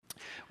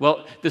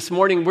Well, this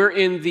morning we're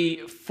in the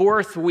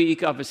fourth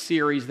week of a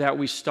series that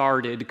we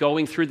started,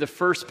 going through the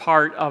first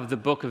part of the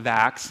book of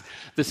Acts.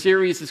 The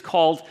series is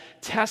called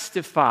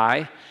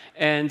Testify,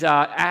 and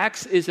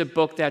Acts is a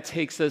book that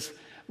takes us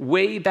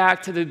way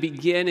back to the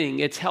beginning.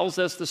 It tells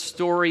us the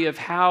story of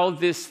how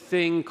this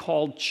thing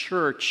called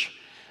church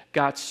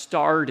got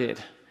started.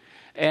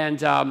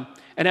 And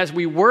as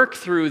we work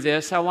through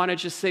this, I want to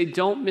just say,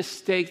 don't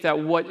mistake that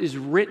what is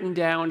written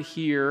down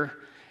here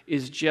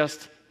is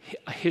just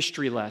a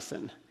history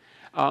lesson.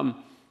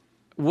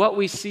 What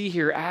we see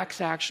here,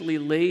 Acts actually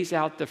lays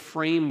out the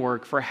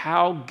framework for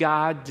how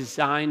God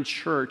designed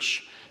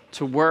church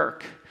to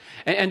work.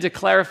 And to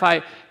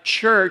clarify,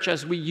 church,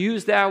 as we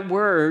use that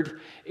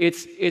word,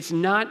 it's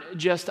not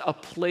just a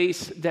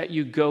place that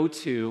you go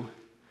to.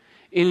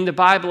 In the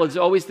Bible, it's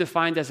always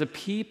defined as a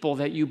people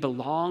that you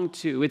belong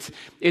to.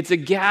 It's a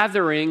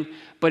gathering,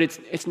 but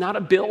it's not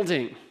a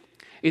building.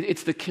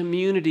 It's the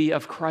community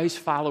of Christ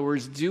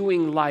followers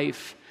doing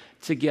life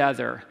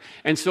together.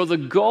 And so the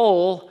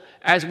goal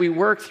as we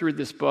work through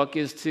this book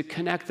is to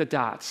connect the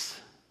dots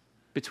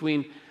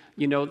between,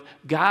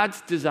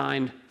 God's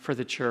design for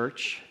the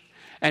church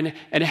and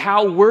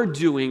how we're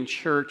doing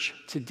church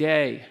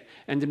today,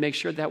 and to make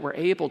sure that we're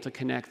able to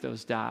connect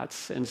those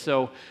dots. And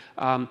so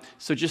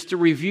just to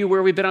review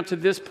where we've been up to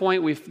this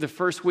point, the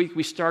first week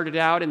we started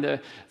out,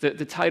 and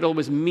the title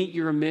was Meet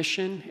Your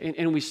Mission,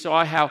 and we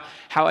saw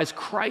how as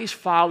Christ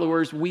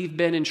followers, we've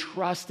been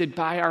entrusted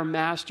by our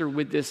Master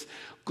with this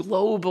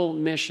global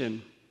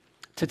mission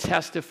to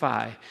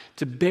testify,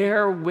 to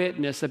bear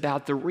witness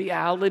about the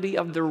reality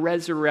of the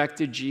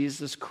resurrected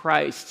Jesus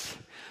Christ,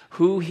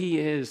 who he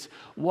is,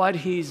 what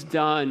he's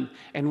done,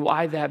 and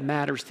why that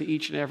matters to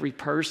each and every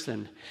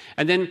person.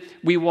 And then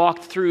we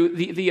walked through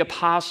the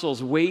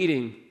apostles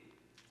waiting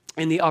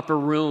in the upper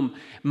room,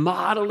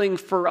 modeling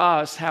for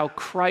us how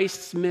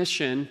Christ's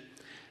mission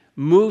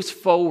moves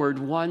forward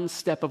one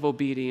step of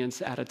obedience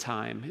at a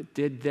time. It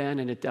did then,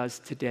 and it does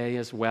today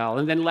as well.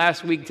 And then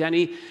last week,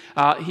 Denny,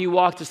 he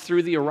walked us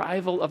through the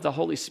arrival of the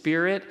Holy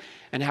Spirit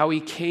and how he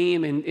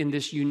came in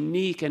this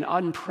unique and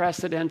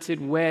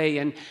unprecedented way,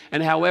 and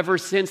how ever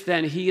since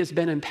then he has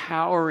been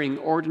empowering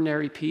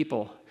ordinary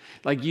people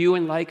like you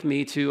and like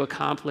me to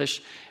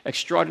accomplish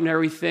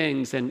extraordinary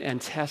things and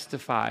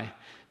testify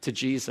to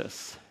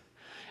Jesus.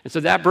 And so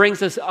that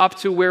brings us up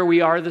to where we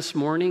are this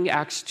morning,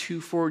 Acts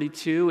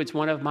 2:42. It's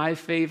one of my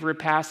favorite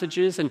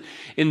passages. And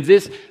in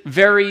this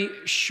very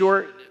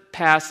short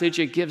passage,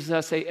 it gives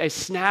us a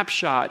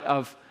snapshot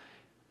of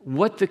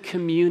what the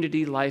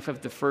community life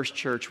of the first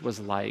church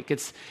was like.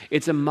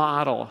 It's a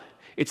model.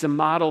 It's a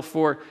model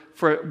for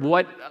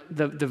what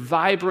the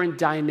vibrant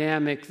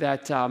dynamic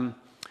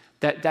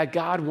that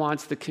God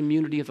wants the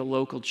community of the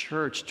local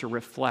church to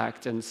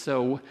reflect. And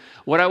so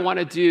what I want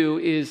to do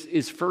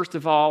is first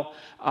of all,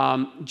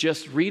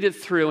 just read it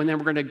through, and then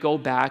we're going to go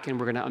back and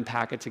we're going to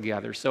unpack it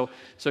together. So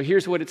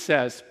here's what it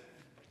says.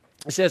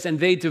 It says, "And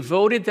they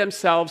devoted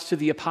themselves to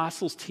the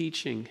apostles'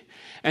 teaching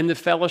and the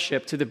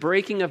fellowship, to the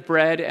breaking of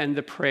bread and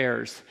the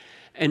prayers.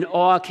 And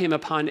awe came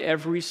upon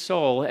every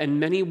soul, and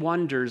many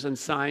wonders and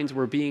signs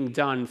were being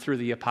done through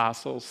the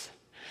apostles.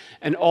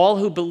 And all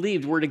who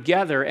believed were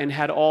together and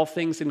had all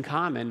things in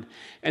common,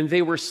 and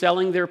they were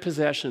selling their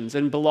possessions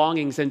and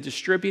belongings and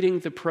distributing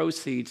the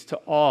proceeds to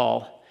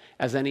all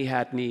as any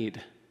had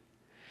need.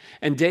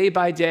 And day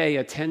by day,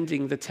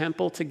 attending the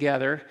temple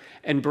together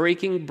and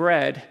breaking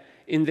bread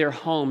in their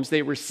homes,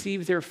 they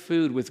received their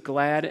food with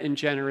glad and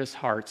generous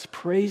hearts,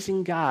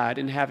 praising God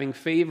and having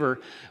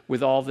favor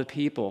with all the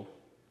people.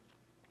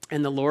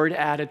 And the Lord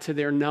added to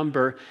their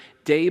number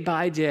day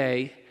by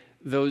day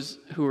those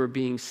who were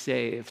being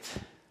saved."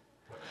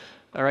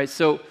 All right,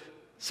 so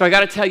I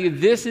got to tell you,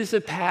 this is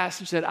a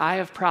passage that I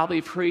have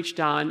probably preached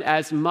on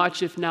as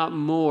much, if not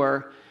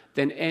more,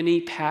 than any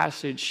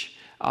passage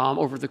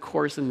over the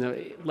course in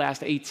the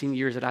last 18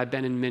 years that I've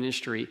been in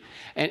ministry.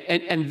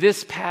 And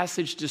this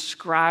passage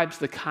describes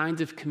the kind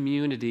of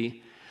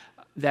community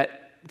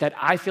that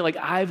I feel like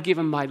I've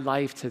given my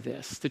life to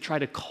this, to try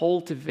to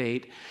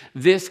cultivate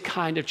this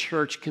kind of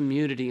church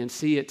community and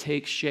see it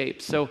take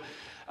shape.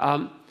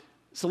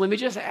 So let me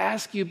just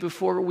ask you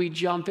before we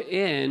jump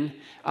in,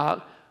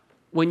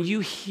 when you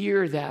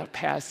hear that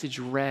passage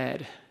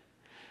read,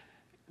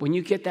 when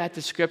you get that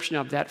description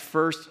of that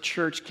first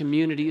church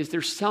community, is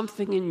there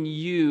something in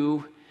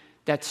you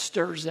that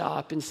stirs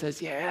up and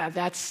says, yeah,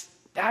 that's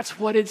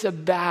what it's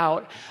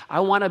about.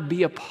 I want to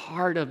be a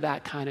part of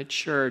that kind of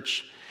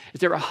church. Is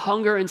there a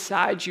hunger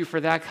inside you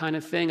for that kind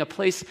of thing? A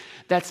place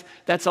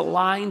that's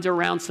aligned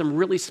around some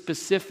really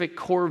specific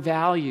core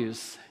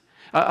values?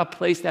 A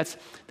place that's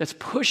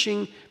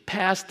pushing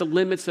past the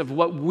limits of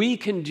what we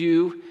can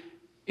do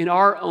in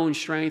our own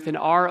strength and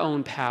our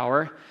own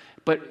power,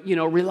 but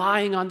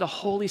relying on the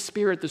Holy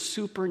Spirit, the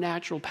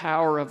supernatural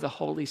power of the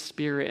Holy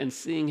Spirit, and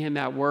seeing him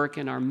at work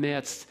in our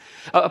midst.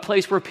 A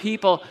place where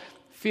people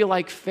feel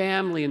like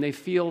family and they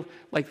feel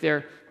like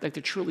they're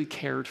truly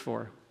cared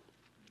for.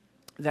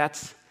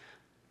 That's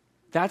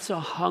a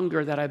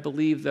hunger that I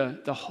believe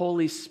the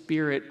Holy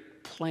Spirit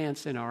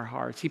plants in our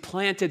hearts. He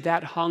planted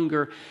that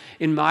hunger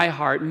in my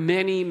heart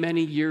many,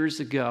 many years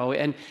ago.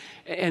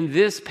 And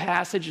this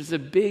passage is a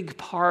big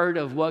part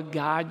of what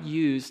God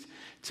used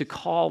to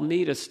call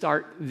me to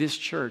start this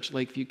church,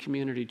 Lakeview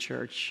Community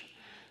Church.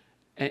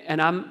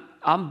 And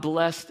I'm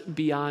blessed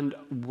beyond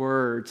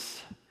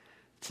words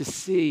to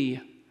see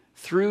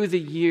through the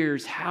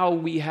years how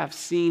we have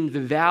seen the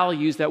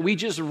values that we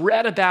just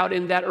read about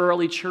in that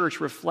early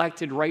church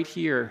reflected right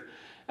here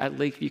at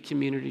Lakeview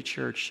Community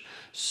Church.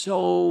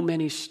 So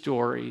many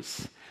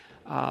stories.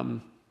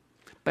 But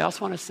I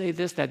also want to say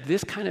this, that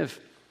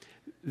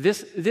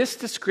this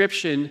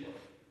description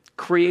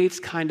creates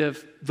kind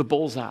of the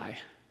bullseye.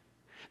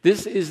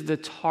 This is the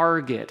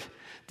target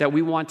that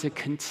we want to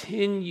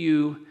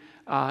continue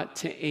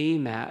to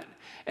aim at.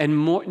 And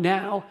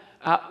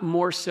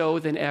more so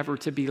than ever,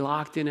 to be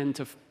locked in and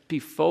to be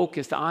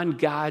focused on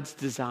God's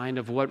design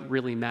of what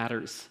really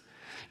matters.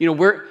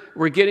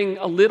 We're getting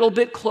a little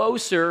bit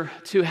closer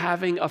to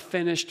having a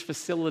finished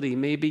facility.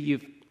 Maybe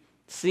you've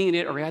seen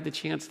it or had the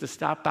chance to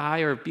stop by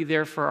or be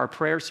there for our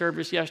prayer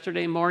service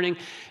yesterday morning.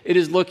 It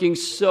is looking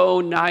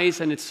so nice,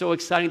 and it's so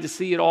exciting to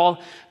see it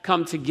all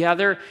come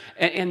together.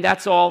 And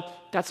that's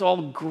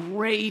all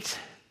great,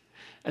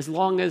 as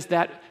long as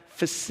that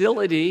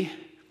facility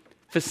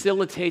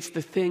facilitates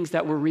the things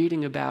that we're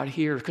reading about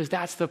here, because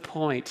that's the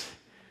point.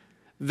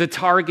 The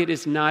target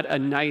is not a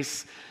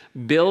nice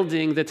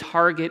building. The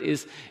target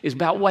is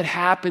about what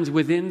happens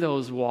within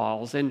those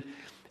walls. And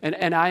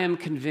I am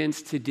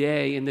convinced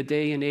today, in the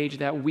day and age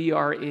that we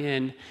are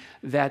in,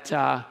 that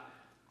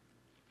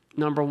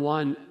number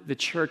one, the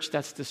church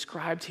that's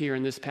described here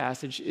in this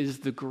passage is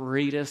the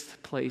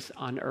greatest place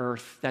on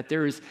earth, that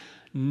there is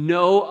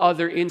no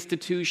other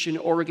institution,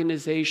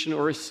 organization,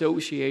 or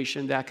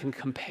association that can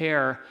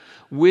compare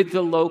with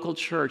the local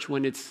church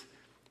when it's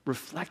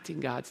reflecting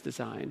God's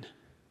design.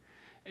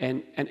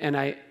 And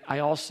I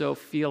also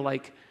feel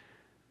like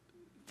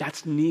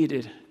that's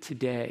needed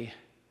today,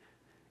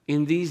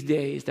 in these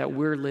days that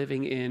we're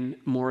living in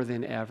more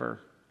than ever.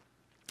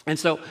 And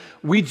so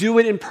we do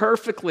it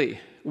imperfectly.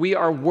 We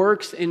are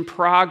works in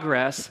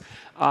progress.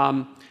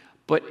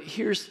 But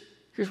here's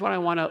what I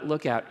want to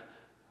look at.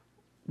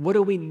 What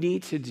do we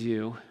need to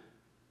do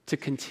to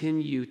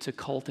continue to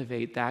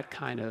cultivate that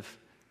kind of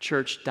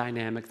church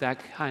dynamic,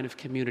 that kind of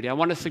community? I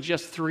want to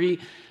suggest three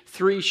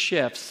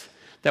shifts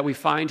that we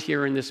find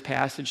here in this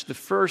passage. The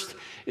first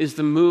is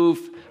the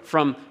move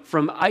from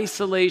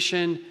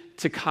isolation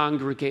to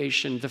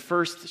congregation. The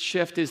first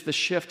shift is the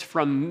shift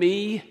from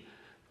me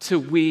to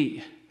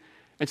we.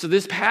 And so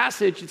this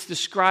passage, it's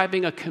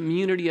describing a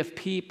community of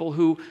people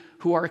who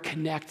are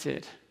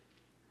connected,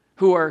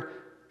 who are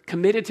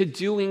committed to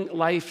doing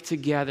life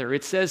together.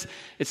 It says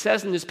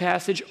in this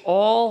passage,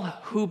 all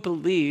who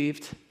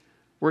believed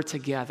were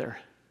together.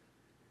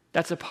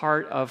 That's a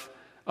part of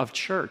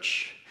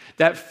church.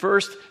 That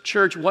first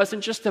church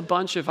wasn't just a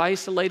bunch of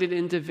isolated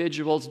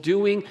individuals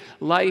doing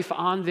life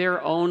on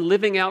their own,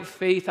 living out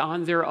faith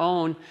on their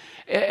own.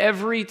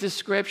 Every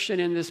description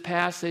in this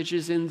passage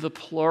is in the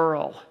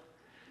plural.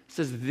 It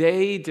says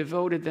they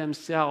devoted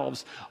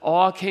themselves.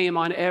 Awe came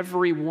on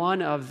every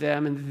one of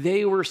them, and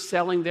they were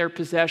selling their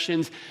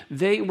possessions.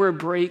 They were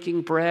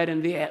breaking bread,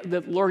 and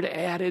the Lord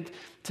added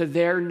to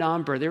their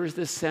number. There was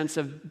this sense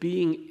of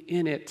being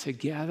in it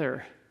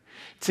together.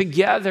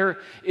 Together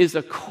is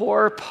a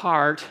core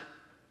part,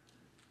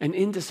 an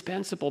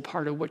indispensable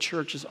part of what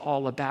church is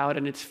all about.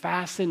 And it's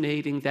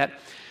fascinating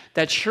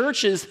that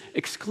churches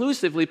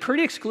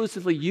pretty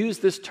exclusively use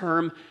this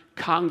term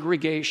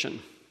congregation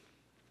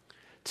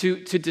to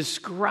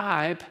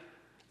describe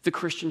the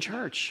Christian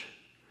church.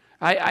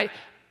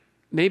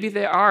 Maybe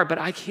they are, but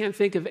I can't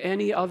think of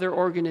any other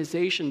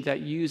organization that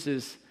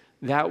uses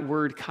that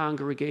word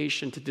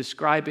congregation to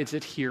describe its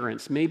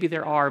adherents. Maybe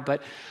there are,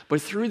 but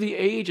through the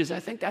ages,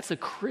 I think that's a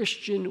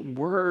Christian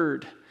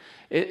word.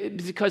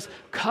 Because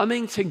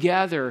coming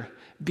together,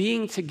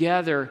 being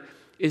together,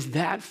 is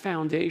that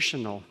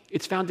foundational.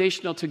 It's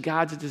foundational to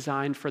God's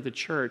design for the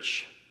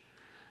church.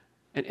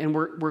 And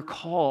we're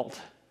called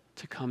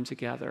to come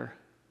together.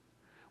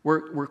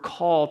 We're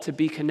called to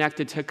be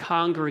connected, to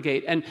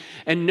congregate.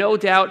 And no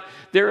doubt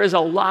there is a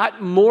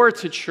lot more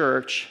to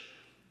church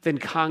than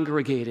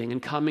congregating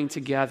and coming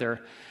together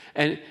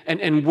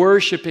and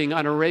worshiping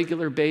on a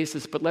regular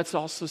basis. But let's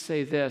also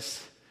say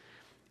this.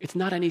 It's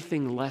not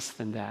anything less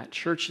than that.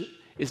 Church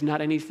is not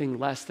anything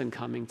less than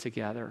coming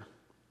together.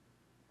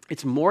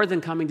 It's more than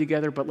coming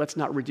together, but let's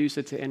not reduce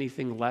it to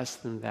anything less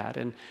than that.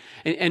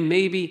 And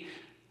maybe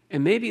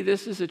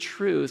this is a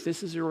truth,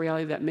 this is a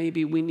reality that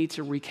maybe we need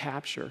to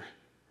recapture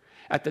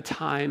at the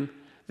time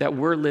that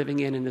we're living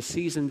in the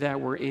season that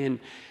we're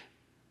in.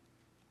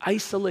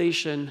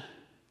 Isolation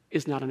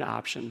is not an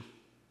option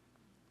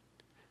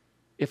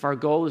if our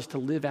goal is to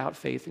live out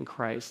faith in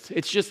Christ.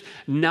 It's just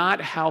not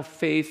how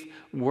faith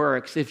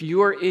works. If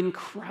you're in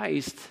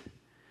Christ,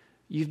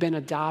 you've been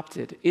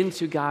adopted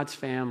into God's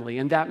family,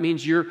 and that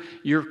means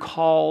you're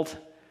called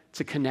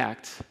to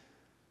connect.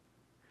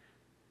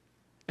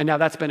 And now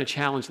that's been a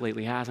challenge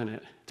lately, hasn't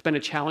it? It's been a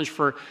challenge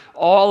for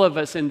all of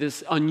us in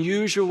this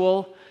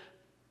unusual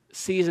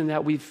season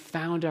that we've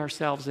found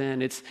ourselves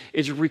in. It's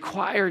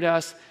required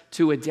us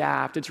to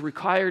adapt. It's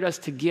required us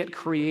to get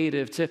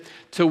creative,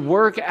 to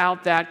work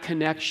out that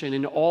connection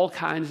in all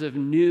kinds of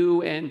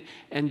new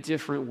and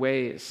different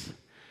ways.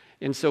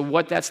 And so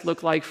what that's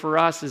looked like for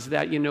us is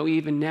that,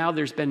 even now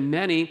there's been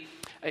many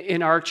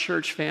in our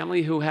church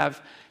family who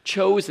have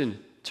chosen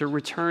to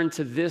return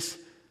to this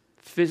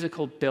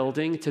physical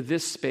building, to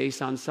this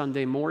space on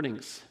Sunday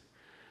mornings.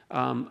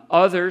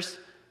 Others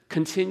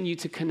continue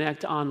to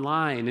connect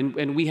online,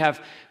 and we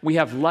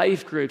have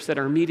life groups that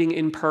are meeting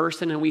in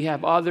person, and we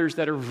have others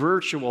that are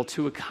virtual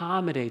to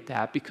accommodate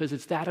that, because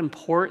it's that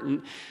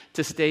important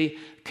to stay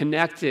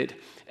connected.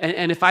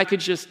 And if I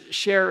could just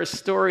share a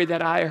story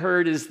that I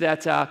heard, is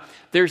that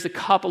there's a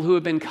couple who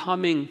have been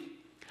coming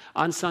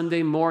on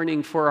Sunday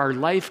morning for our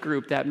life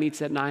group that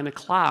meets at 9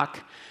 o'clock,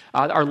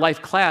 our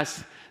life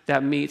class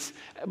that meets,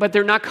 but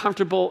they're not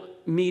comfortable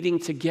meeting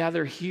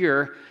together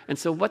here. And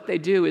so what they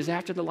do is,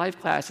 after the life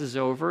class is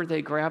over,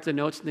 they grab the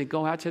notes and they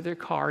go out to their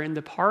car in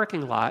the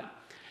parking lot,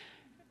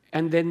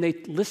 and then they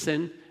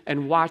listen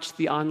and watch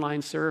the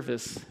online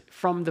service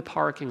from the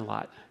parking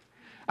lot.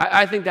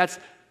 I think that's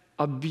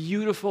a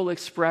beautiful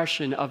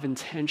expression of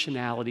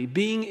intentionality,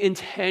 being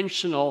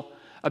intentional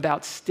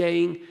about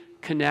staying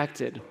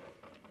connected.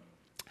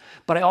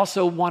 But I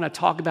also want to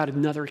talk about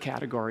another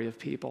category of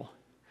people.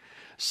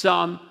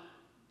 Some,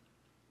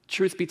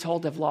 truth be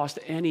told, have lost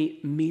any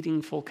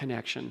meaningful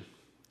connection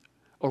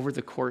over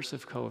the course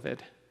of COVID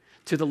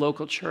to the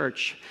local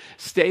church.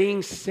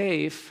 Staying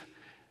safe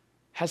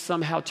has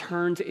somehow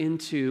turned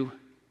into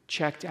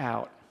checked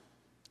out,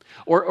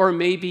 or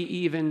maybe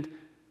even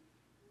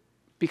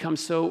become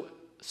so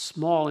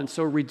small and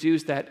so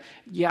reduced that,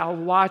 I'll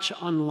watch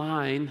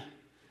online,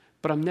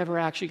 but I'm never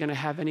actually going to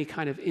have any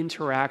kind of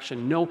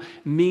interaction, no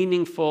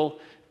meaningful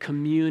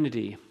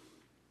community.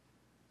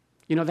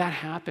 That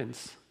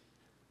happens.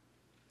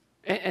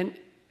 And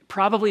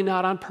probably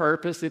not on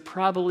purpose. It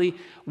probably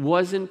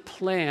wasn't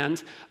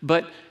planned.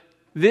 But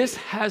this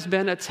has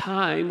been a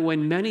time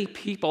when many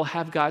people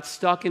have got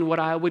stuck in what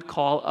I would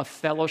call a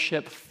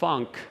fellowship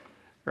funk,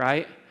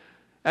 right?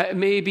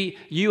 Maybe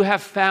you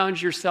have found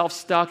yourself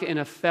stuck in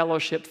a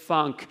fellowship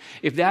funk.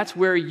 If that's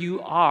where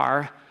you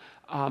are,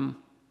 I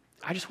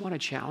just want to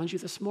challenge you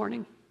this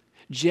morning,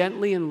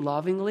 gently and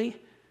lovingly,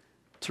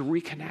 to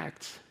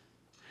reconnect,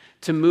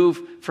 to move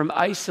from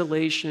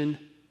isolation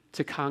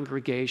to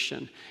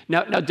congregation.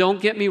 Now,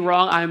 don't get me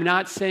wrong. I'm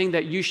not saying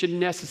that you should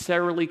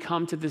necessarily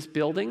come to this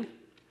building,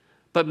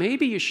 but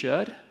maybe you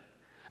should.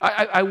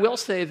 I will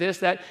say this,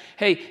 that,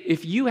 hey,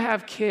 if you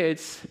have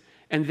kids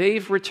and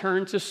they've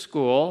returned to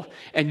school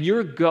and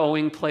you're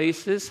going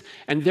places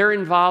and they're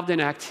involved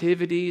in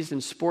activities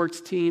and sports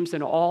teams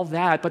and all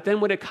that, but then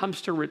when it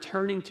comes to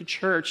returning to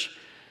church,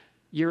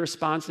 your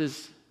response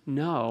is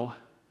no,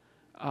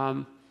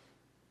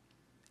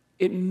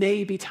 it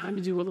may be time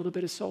to do a little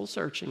bit of soul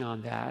searching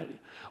on that.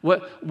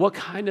 What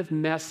kind of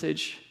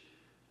message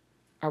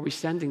are we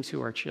sending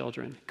to our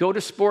children? Go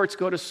to sports,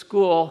 go to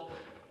school,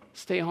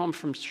 stay home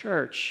from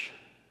church.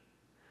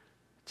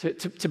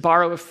 To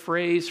borrow a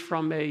phrase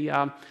from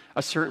a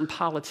certain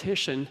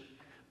politician,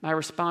 my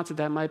response to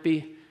that might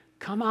be,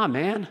 come on,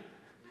 man.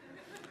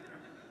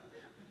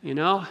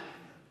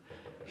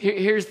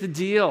 Here's the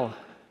deal.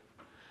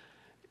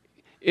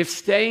 If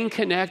staying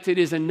connected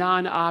is a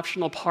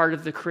non-optional part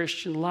of the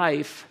Christian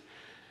life,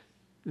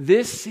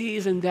 this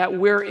season that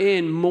we're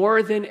in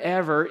more than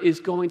ever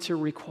is going to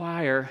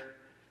require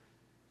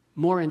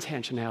more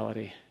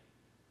intentionality,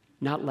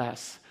 not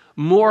less.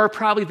 More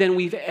probably than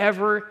we've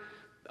ever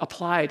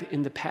applied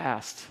in the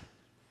past.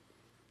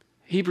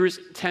 Hebrews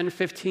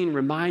 10:15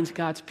 reminds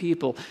God's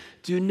people,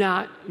 do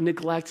not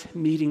neglect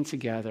meeting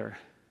together,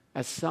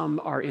 as some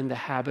are in the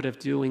habit of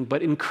doing,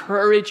 but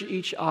encourage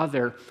each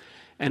other,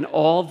 and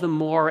all the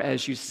more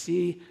as you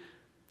see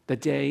the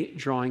day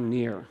drawing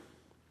near.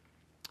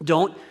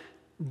 Don't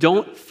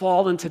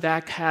fall into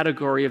that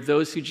category of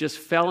those who just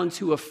fell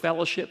into a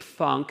fellowship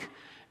funk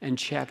and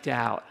checked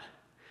out.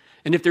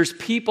 And if there's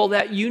people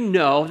that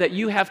that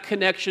you have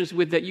connections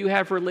with, that you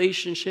have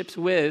relationships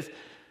with,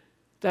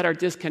 that are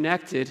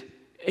disconnected,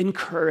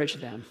 encourage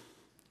them.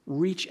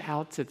 Reach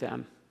out to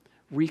them.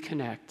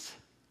 Reconnect.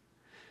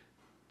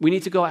 We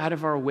need to go out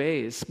of our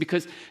ways,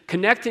 because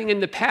connecting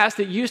in the past,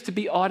 it used to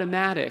be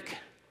automatic.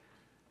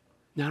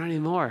 Not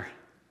anymore,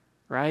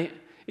 right?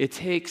 It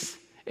takes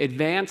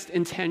advanced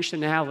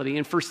intentionality.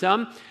 And for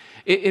some,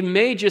 it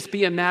may just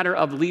be a matter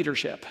of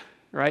leadership,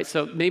 right?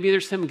 So maybe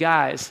there's some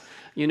guys,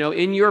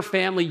 in your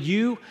family,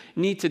 you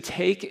need to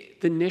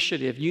take the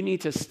initiative. You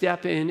need to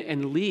step in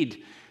and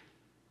lead.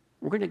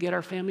 We're going to get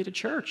our family to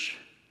church.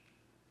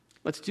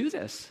 Let's do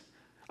this.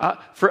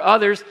 For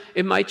others,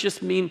 it might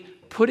just mean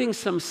putting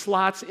some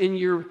slots in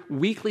your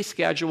weekly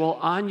schedule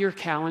on your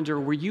calendar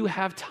where you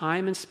have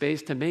time and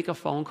space to make a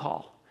phone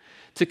call,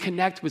 to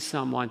connect with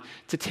someone,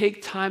 to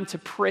take time to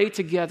pray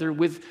together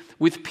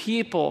with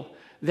people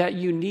that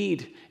you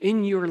need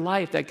in your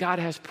life, that God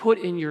has put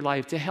in your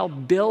life to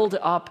help build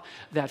up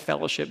that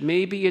fellowship.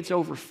 Maybe it's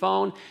over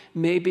phone,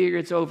 maybe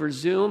it's over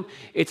Zoom.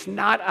 It's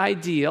not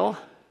ideal,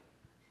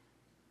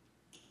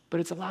 but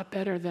it's a lot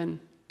better than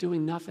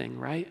doing nothing,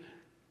 right?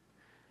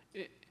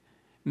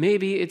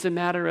 Maybe it's a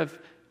matter of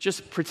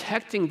just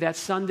protecting that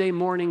Sunday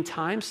morning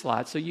time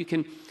slot so you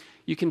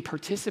can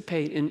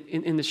participate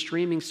in the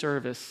streaming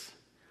service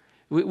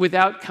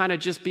without kind of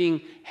just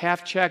being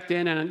half checked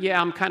in and, yeah,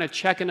 I'm kind of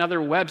checking other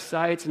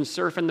websites and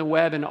surfing the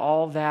web and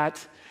all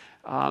that.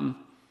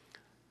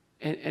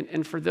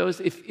 And for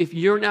those, if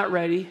you're not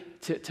ready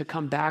to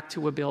come back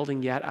to a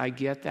building yet, I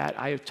get that.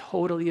 I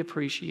totally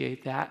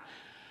appreciate that.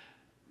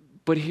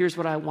 But here's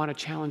what I want to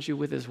challenge you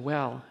with as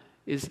well,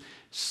 is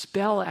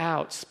spell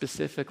out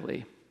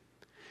specifically.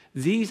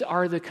 These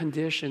are the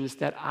conditions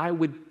that I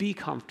would be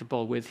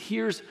comfortable with.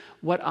 Here's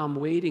what I'm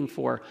waiting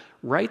for.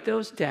 Write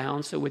those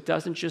down so it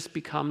doesn't just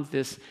become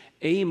this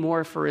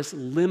amorphous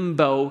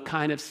limbo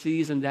kind of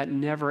season that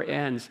never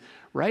ends.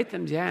 Write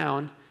them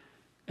down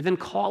and then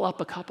call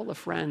up a couple of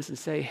friends and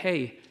say,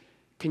 hey,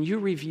 can you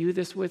review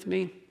this with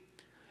me?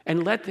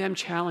 And let them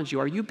challenge you.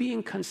 Are you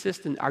being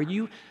consistent? Are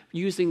you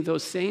using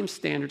those same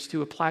standards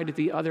to apply to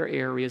the other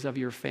areas of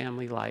your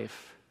family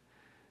life?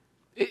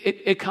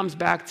 It comes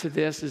back to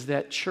this, is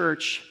that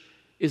church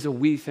is a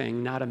we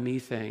thing, not a me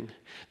thing.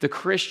 The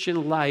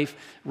Christian life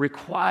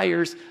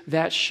requires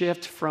that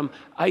shift from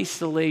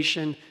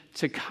isolation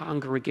to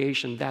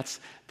congregation.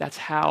 That's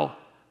how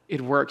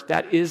it works.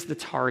 That is the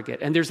target.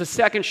 And there's a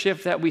second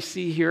shift that we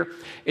see here.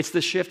 It's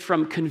the shift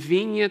from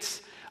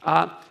convenience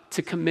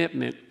to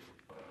commitment.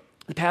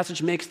 The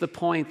passage makes the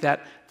point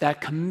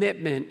that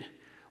commitment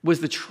was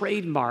the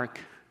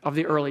trademark of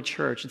the early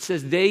church. It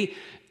says they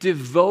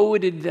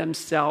devoted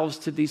themselves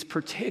to these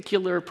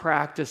particular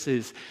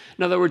practices.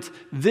 In other words,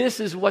 this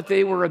is what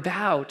they were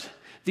about.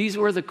 These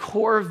were the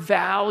core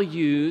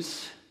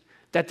values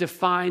that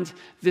defined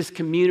this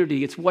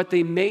community. It's what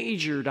they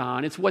majored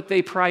on. It's what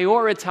they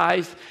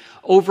prioritized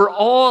over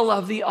all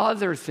of the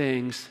other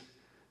things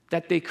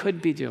that they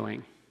could be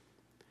doing.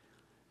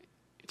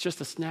 It's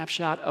just a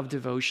snapshot of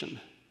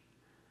devotion.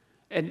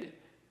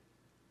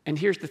 And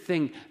here's the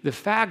thing, the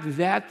fact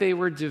that they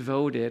were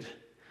devoted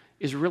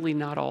is really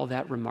not all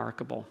that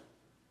remarkable.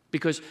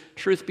 Because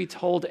truth be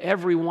told,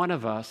 every one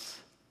of us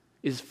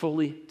is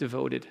fully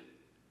devoted.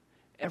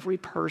 Every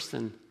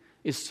person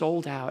is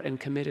sold out and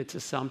committed to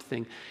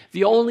something.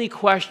 The only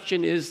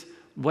question is,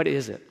 what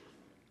is it?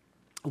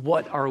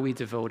 What are we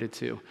devoted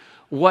to?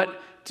 What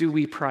do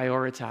we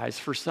prioritize?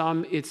 For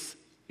some, it's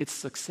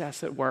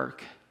success at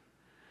work.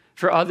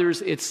 For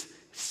others, it's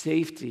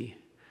safety.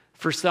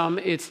 For some,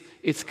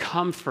 it's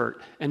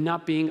comfort and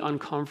not being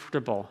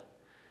uncomfortable.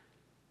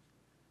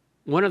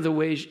 One of the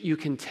ways you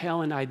can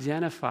tell and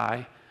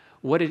identify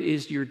what it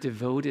is you're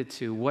devoted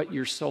to, what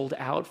you're sold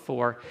out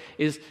for,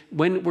 is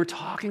when we're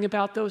talking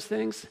about those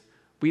things,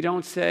 we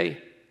don't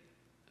say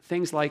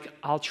things like,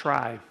 I'll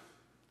try.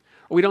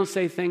 Or we don't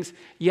say things,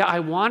 yeah, I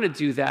want to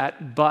do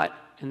that, but,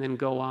 and then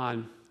go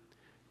on.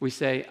 We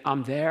say,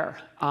 I'm there,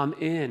 I'm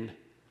in,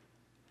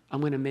 I'm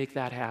going to make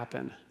that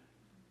happen.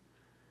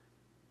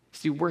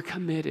 See, we're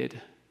committed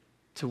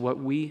to what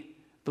we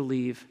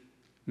believe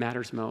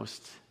matters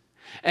most.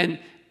 And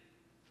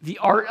the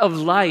art of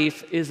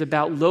life is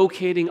about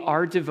locating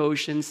our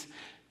devotions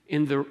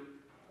in the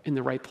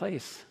right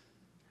place.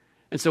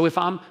 And so if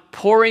I'm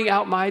pouring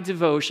out my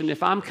devotion,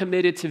 if I'm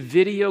committed to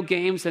video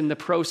games and the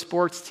pro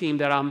sports team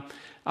that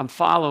I'm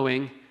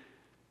following,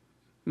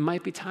 it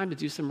might be time to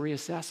do some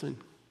reassessment.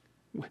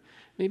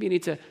 Maybe I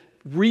need to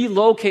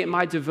relocate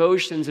my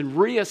devotions and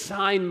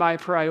reassign my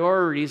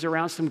priorities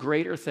around some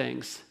greater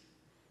things.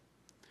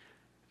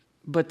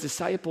 But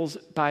disciples,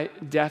 by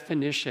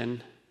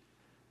definition,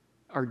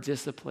 are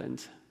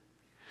disciplined.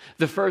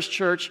 The first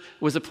church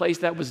was a place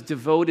that was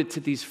devoted to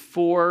these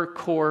 4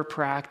 core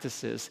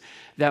practices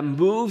that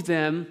moved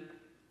them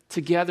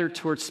together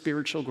towards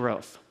spiritual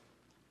growth.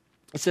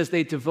 It says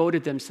they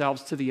devoted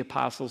themselves to the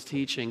apostles'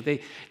 teaching.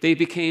 They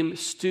became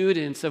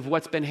students of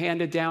what's been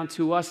handed down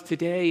to us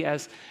today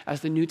as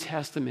the New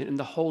Testament and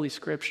the Holy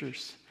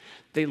Scriptures.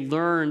 They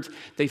learned,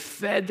 they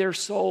fed their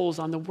souls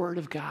on the Word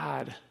of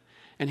God.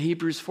 And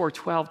Hebrews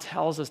 4:12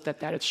 tells us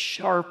that it's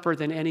sharper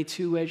than any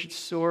two-edged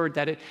sword,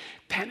 that it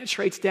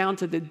penetrates down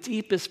to the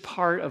deepest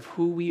part of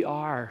who we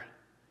are.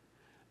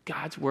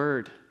 God's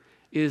Word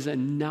is a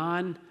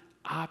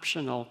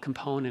non-optional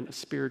component of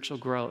spiritual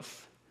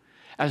growth.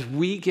 As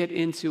we get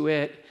into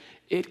it,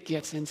 it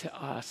gets into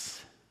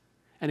us,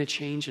 and it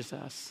changes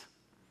us.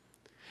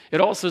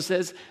 It also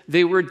says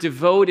they were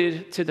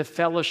devoted to the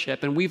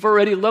fellowship, and we've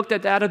already looked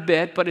at that a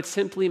bit, but it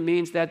simply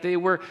means that they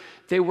were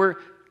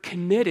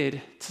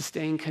committed to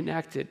staying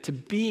connected, to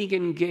being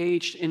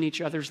engaged in each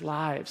other's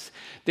lives.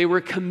 They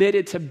were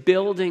committed to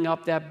building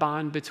up that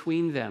bond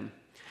between them.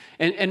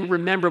 And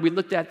remember, we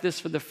looked at this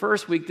for the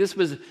first week. This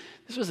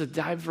was a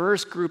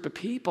diverse group of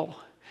people.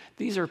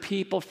 These are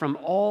people from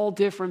all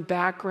different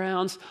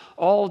backgrounds,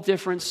 all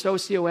different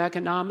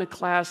socioeconomic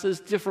classes,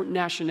 different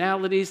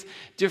nationalities,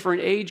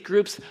 different age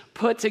groups,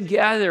 put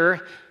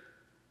together.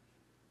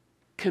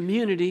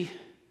 Community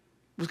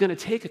was going to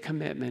take a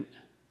commitment.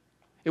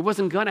 It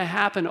wasn't going to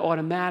happen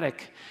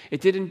automatic.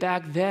 It didn't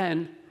back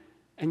then,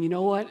 and you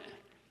know what?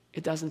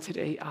 It doesn't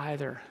today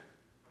either.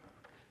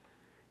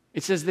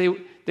 It says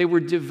they were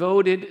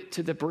devoted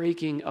to the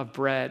breaking of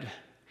bread.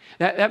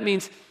 That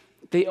means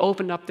they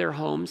opened up their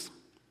homes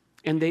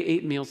and they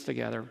ate meals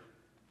together.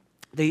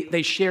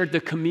 They shared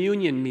the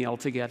communion meal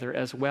together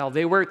as well.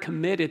 They were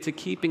committed to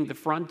keeping the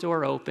front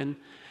door open,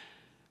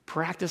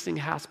 practicing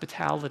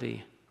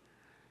hospitality.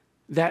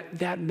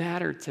 That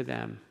mattered to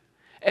them.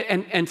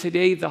 And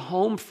today, the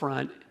home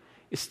front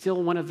is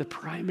still one of the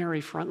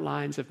primary front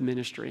lines of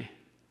ministry.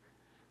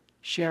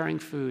 Sharing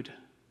food,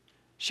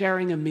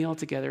 sharing a meal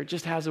together. It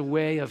just has a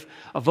way of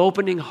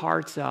opening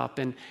hearts up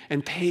and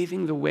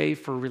paving the way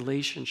for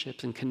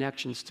relationships and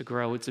connections to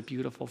grow. It's a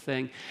beautiful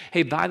thing.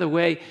 Hey, by the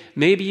way,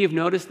 maybe you've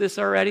noticed this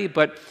already,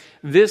 but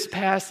this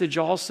passage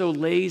also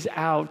lays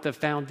out the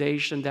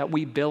foundation that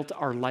we built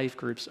our life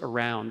groups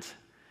around.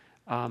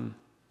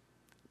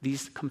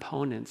 These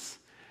components.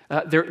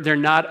 They're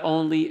not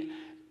only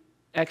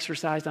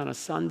exercised on a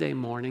Sunday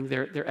morning,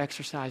 they're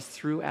exercised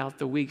throughout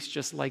the weeks,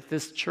 just like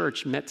this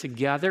church met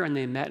together and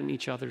they met in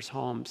each other's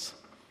homes.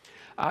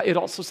 It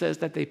also says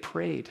that they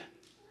prayed.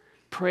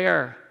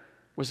 Prayer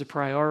was a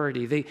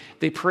priority.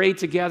 They prayed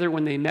together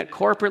when they met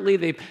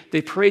corporately.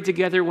 They prayed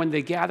together when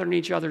they gathered in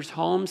each other's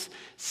homes,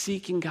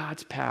 seeking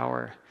God's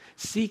power,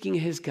 seeking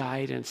his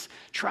guidance,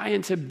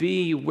 trying to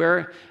be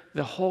where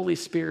the Holy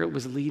Spirit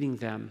was leading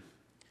them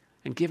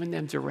and giving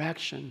them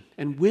direction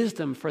and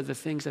wisdom for the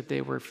things that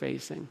they were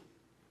facing.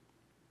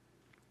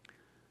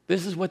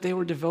 This is what they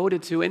were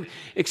devoted to. And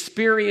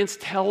experience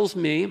tells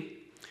me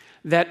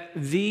that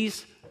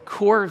these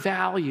core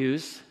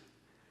values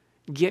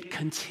get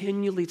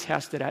continually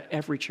tested at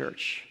every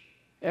church,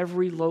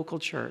 every local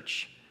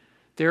church.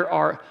 There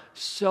are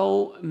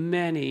so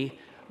many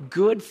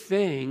good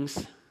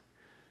things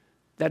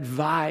that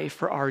vie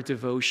for our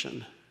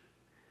devotion.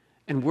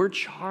 And we're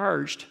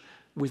charged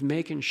with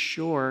making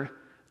sure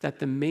that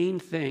the main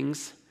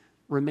things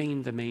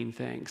remain the main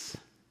things.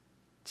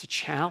 It's a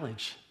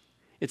challenge.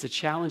 It's a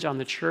challenge on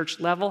the church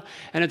level,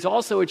 and it's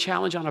also a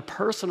challenge on a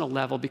personal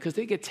level because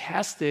they get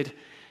tested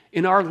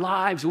in our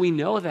lives. We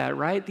know that,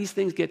 right? These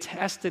things get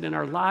tested in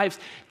our lives.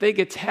 They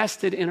get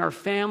tested in our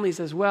families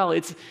as well.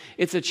 It's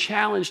a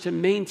challenge to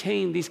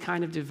maintain these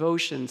kind of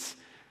devotions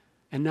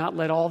and not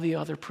let all the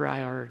other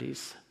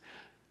priorities.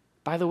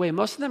 By the way,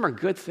 most of them are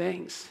good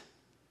things.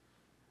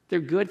 They're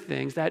good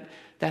things that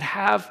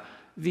have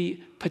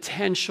the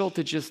potential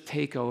to just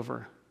take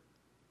over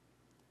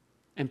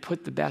and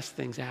put the best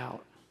things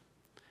out.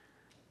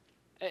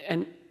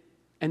 And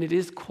it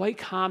is quite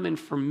common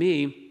for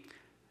me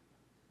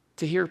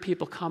to hear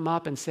people come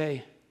up and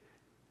say,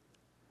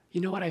 you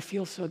know what, I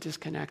feel so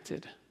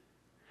disconnected.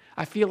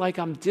 I feel like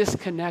I'm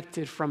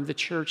disconnected from the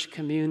church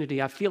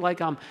community. I feel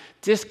like I'm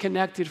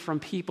disconnected from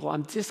people.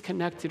 I'm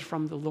disconnected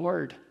from the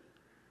Lord.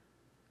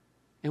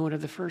 And one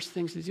of the first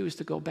things to do is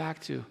to go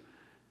back to,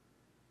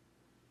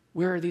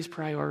 where are these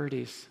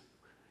priorities?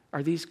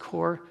 Are these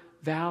core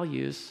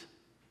values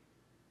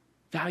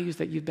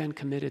that you've been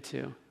committed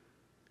to?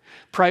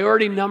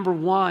 Priority number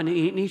one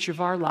in each of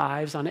our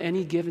lives on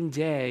any given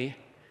day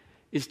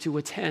is to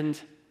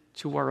attend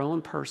to our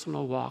own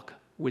personal walk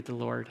with the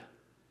Lord.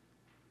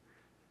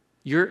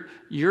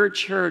 Your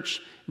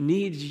church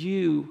needs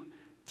you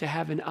to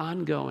have an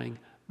ongoing,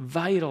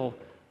 vital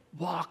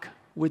walk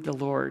with the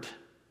Lord.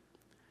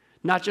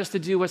 Not just to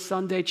do a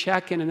Sunday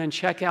check-in and then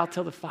check out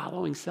till the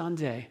following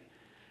Sunday.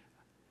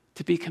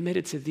 To be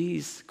committed to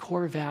these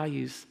core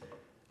values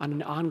on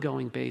an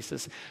ongoing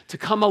basis, to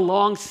come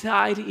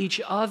alongside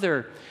each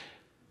other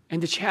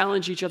and to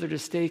challenge each other to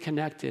stay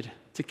connected,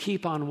 to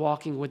keep on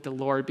walking with the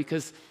Lord,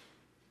 because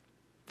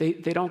they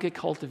don't get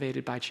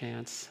cultivated by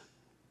chance.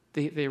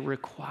 They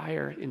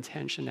require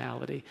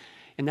intentionality,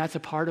 and that's a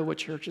part of what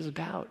church is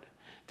about.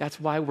 That's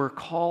why we're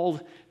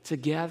called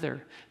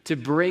together to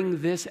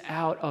bring this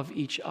out of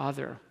each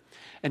other.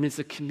 And it's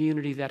a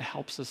community that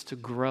helps us to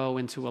grow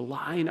and to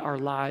align our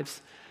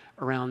lives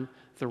around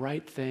the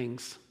right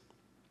things.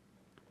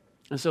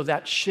 And so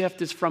that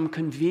shift is from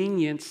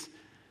convenience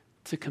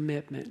to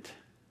commitment.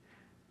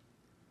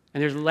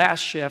 And there's the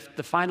last shift.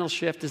 The final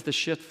shift is the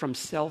shift from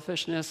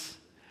selfishness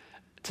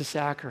to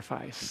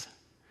sacrifice.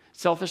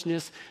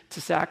 Selfishness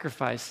to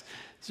sacrifice.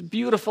 It's a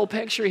beautiful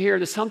picture here.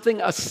 There's something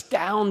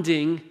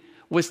astounding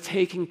was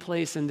taking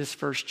place in this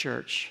first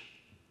church.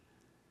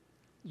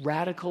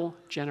 Radical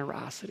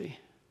generosity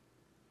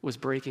was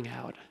breaking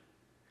out.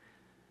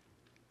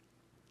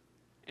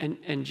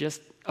 And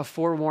just a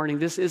forewarning,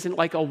 this isn't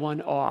like a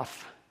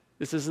one-off.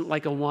 This isn't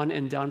like a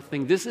one-and-done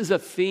thing. This is a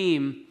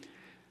theme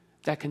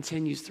that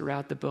continues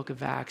throughout the book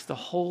of Acts. The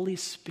Holy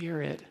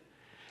Spirit,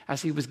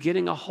 as he was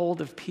getting a hold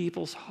of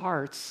people's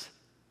hearts,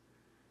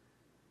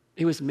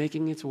 It was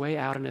making its way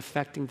out and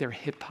affecting their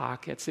hip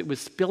pockets. It was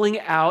spilling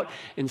out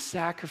in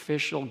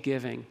sacrificial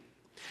giving.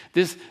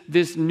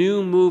 This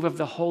new move of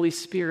the Holy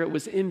Spirit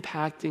was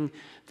impacting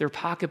their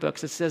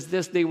pocketbooks. It says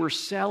this: they were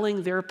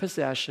selling their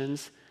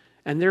possessions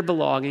and their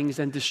belongings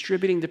and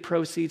distributing the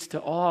proceeds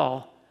to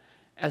all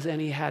as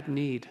any had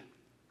need.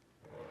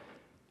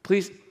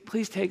 Please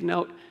take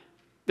note,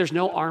 there's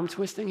no arm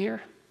twisting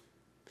here.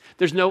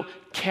 There's no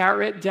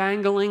carrot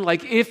dangling,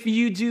 like if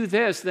you do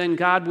this, then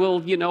God will,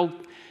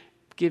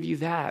 give you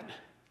that.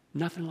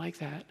 Nothing like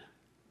that.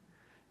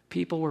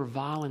 People were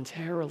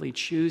voluntarily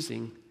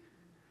choosing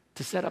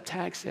to set up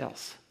tag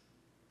sales,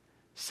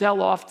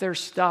 sell off their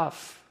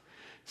stuff,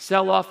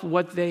 sell off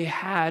what they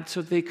had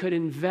so they could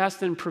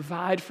invest and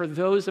provide for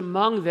those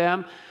among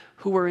them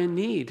who were in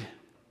need.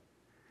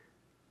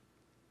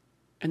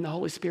 And the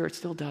Holy Spirit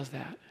still does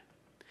that.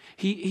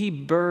 He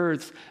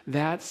births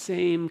that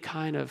same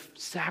kind of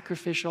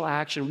sacrificial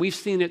action. We've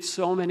seen it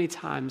so many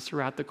times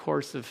throughout the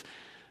course of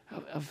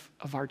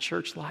our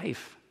church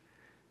life.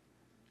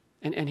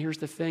 And here's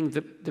the thing,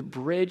 the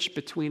bridge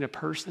between a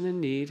person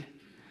in need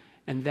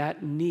and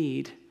that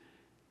need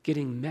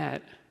getting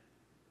met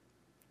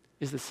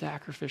is the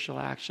sacrificial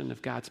action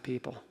of God's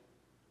people.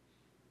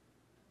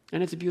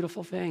 And it's a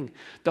beautiful thing.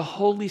 The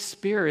Holy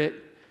Spirit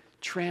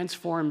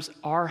transforms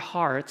our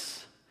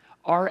hearts,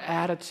 our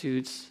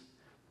attitudes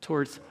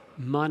towards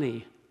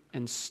money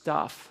and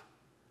stuff.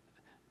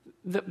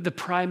 The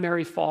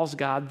primary false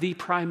god, the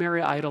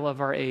primary idol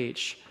of our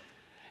age.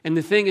 And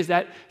the thing is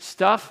that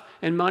stuff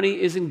and money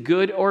isn't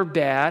good or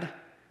bad.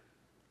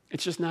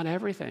 It's just not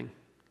everything.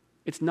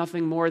 It's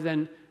nothing more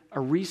than a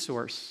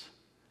resource.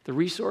 The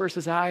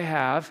resources I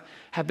have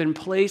been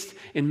placed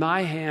in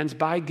my hands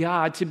by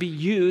God to be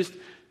used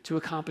to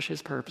accomplish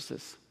His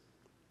purposes.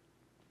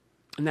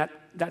 And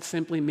that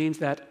simply means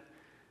that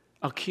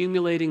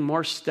accumulating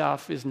more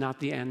stuff is not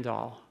the end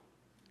all.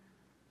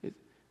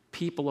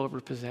 People over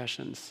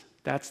possessions.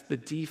 That's the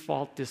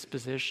default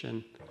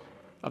disposition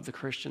of the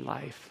Christian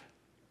life.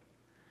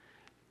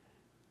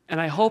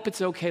 And I hope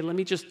it's okay. Let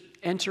me just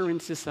enter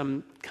into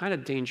some kind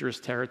of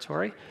dangerous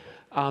territory.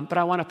 But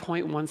I want to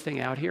point one thing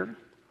out here.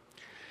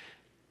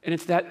 And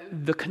it's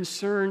that the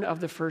concern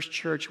of the first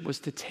church was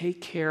to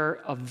take care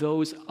of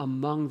those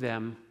among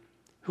them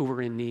who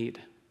were in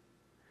need.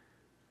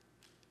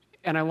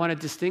 And I want to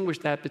distinguish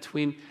that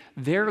between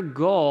their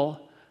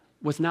goal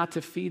was not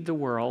to feed the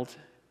world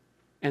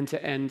and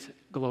to end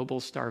global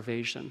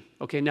starvation.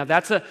 Okay, now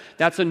that's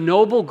a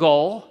noble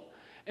goal,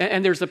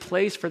 and there's a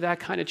place for that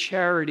kind of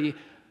charity.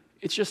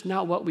 It's just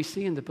not what we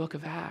see in the book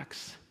of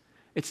Acts.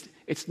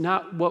 It's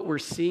not what we're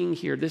seeing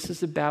here. This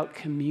is about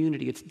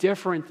community. It's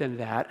different than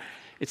that.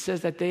 It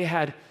says that they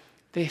had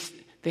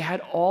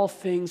all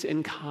things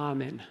in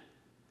common.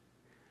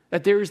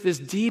 That there is this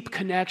deep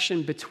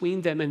connection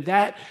between them, and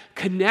that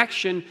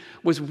connection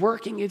was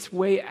working its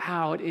way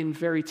out in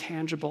very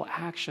tangible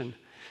action.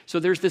 So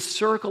there's this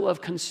circle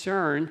of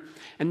concern,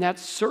 and that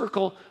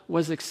circle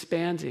was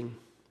expanding.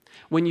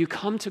 When you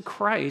come to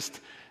Christ,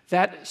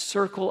 that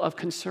circle of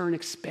concern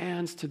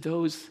expands to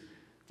those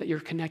that you're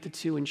connected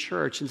to in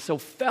church. And so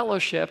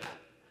fellowship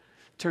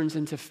turns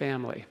into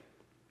family.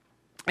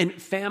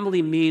 And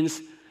family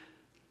means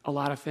a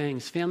lot of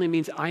things. Family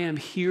means I am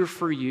here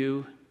for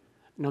you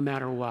no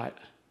matter what.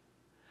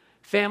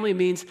 Family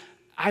means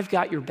I've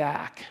got your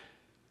back.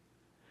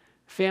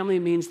 Family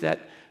means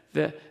that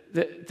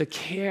the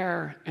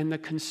care and the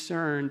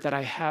concern that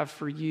I have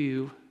for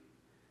you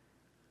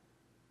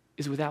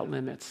is without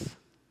limits.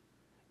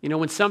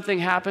 When something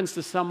happens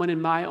to someone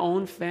in my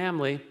own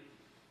family,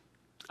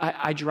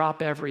 I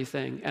drop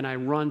everything and I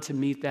run to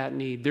meet that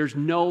need. There's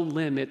no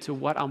limit to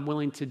what I'm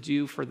willing to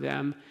do for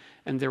them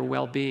and their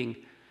well-being.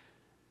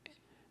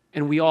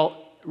 And we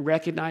all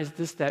recognize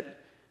this, that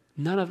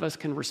none of us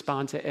can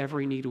respond to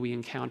every need we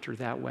encounter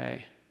that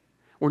way.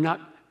 We're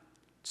not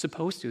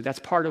supposed to. That's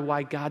part of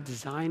why God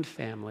designed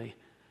family.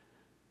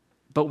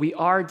 But we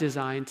are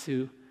designed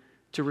to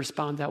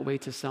respond that way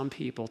to some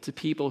people, to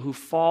people who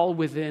fall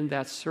within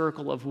that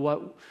circle of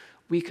what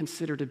we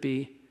consider to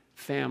be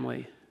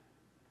family.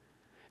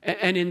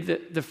 And in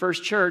the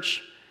first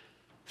church,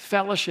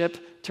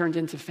 fellowship turned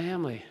into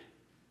family.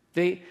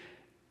 They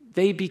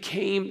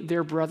became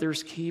their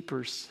brother's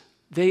keepers.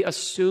 They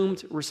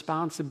assumed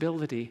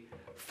responsibility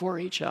for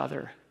each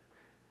other.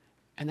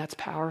 And that's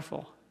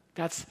powerful.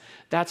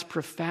 That's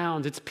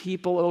profound. It's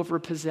people over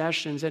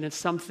possessions, and it's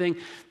something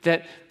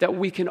that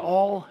we can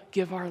all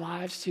give our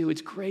lives to.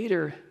 It's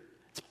greater.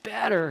 It's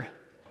better.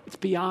 It's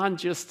beyond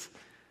just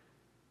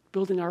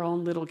building our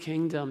own little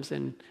kingdoms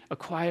and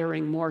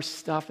acquiring more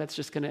stuff that's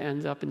just going to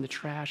end up in the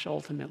trash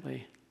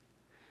ultimately.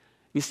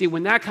 You see,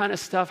 when that kind of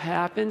stuff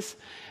happens,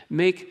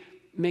 make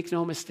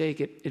no mistake,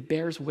 it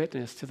bears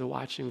witness to the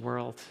watching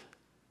world.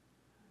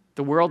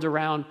 The world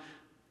around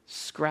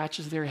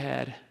scratches their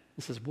head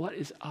and says, what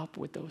is up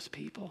with those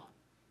people?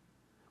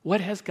 What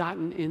has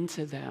gotten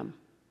into them?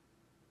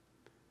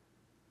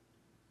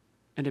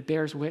 And it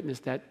bears witness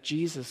that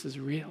Jesus is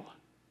real.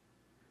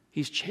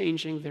 He's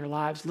changing their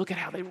lives. Look at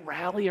how they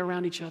rally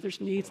around each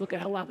other's needs. Look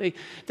at how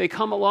they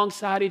come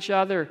alongside each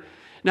other,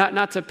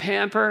 not to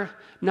pamper,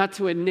 not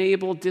to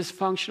enable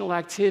dysfunctional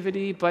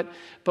activity, but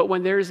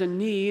when there's a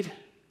need,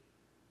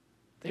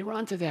 they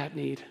run to that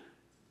need.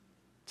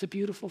 It's a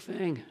beautiful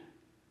thing.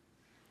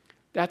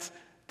 That's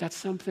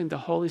something the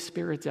Holy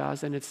Spirit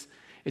does, and it's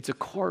a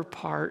core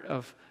part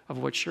of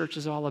what church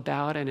is all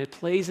about, and it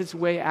plays its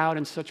way out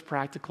in such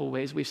practical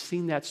ways. We've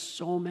seen that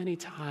so many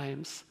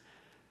times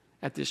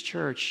at this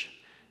church,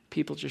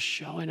 people just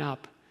showing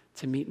up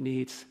to meet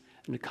needs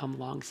and to come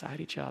alongside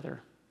each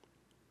other.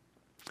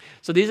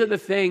 So these are the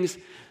things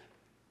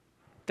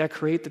that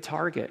create the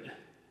target.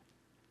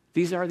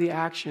 These are the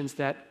actions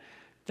that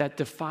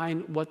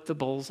define what the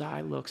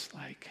bullseye looks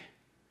like.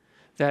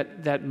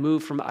 That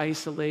move from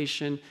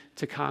isolation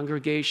to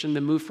congregation,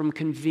 the move from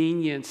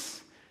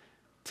convenience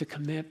to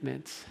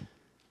commitment.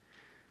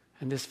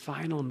 And this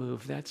final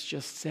move, that's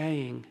just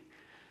saying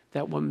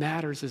that what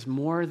matters is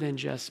more than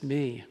just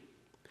me.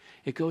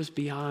 It goes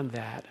beyond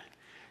that.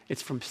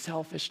 It's from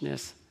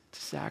selfishness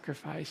to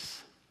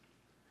sacrifice.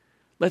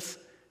 Let's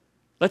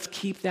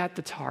keep that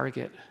the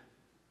target.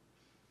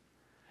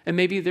 And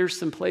maybe there's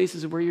some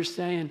places where you're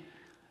saying,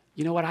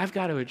 you know what, I've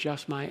got to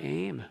adjust my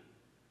aim.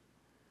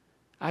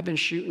 I've been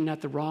shooting at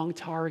the wrong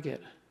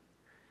target.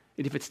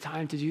 And if it's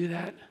time to do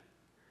that,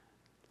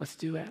 let's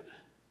do it.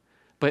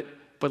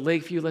 But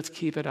Lakeview, let's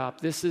keep it up.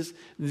 This is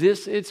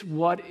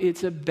what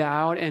it's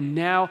about. And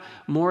now,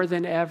 more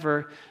than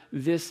ever,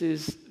 this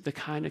is the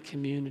kind of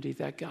community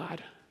that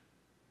God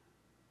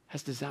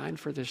has designed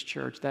for this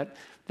church, that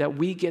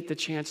we get the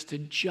chance to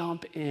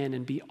jump in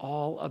and be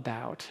all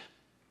about.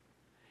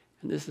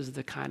 And this is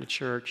the kind of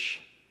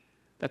church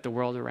that the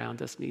world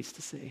around us needs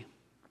to see.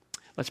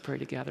 Let's pray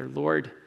together. Lord,